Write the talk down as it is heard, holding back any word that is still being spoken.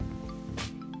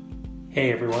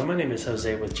Hey everyone, my name is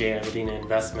Jose with J. Medina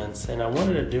Investments, and I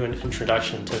wanted to do an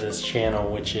introduction to this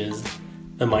channel, which is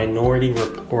the Minority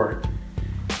Report.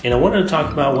 And I wanted to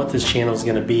talk about what this channel is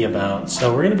going to be about.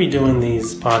 So we're going to be doing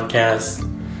these podcasts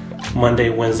Monday,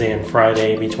 Wednesday, and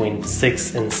Friday between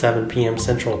 6 and 7 p.m.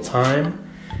 Central Time.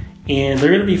 And they're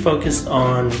going to be focused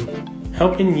on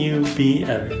helping you be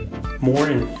a more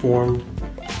informed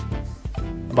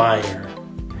buyer.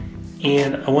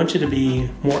 And I want you to be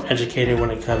more educated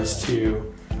when it comes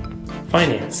to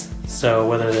finance. So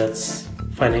whether that's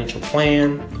financial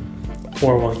plan,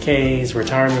 401ks,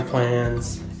 retirement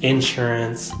plans,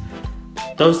 insurance,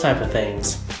 those type of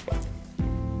things.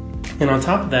 And on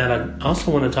top of that, I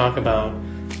also want to talk about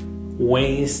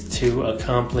ways to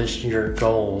accomplish your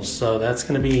goals. So that's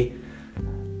going to be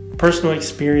personal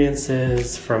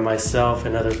experiences from myself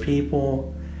and other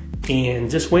people, and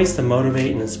just ways to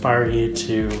motivate and inspire you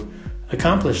to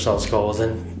accomplish those goals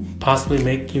and possibly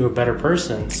make you a better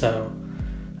person. So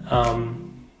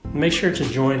make sure to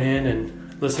join in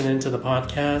and listen into the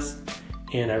podcast,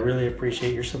 and I really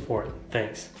appreciate your support.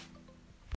 Thanks.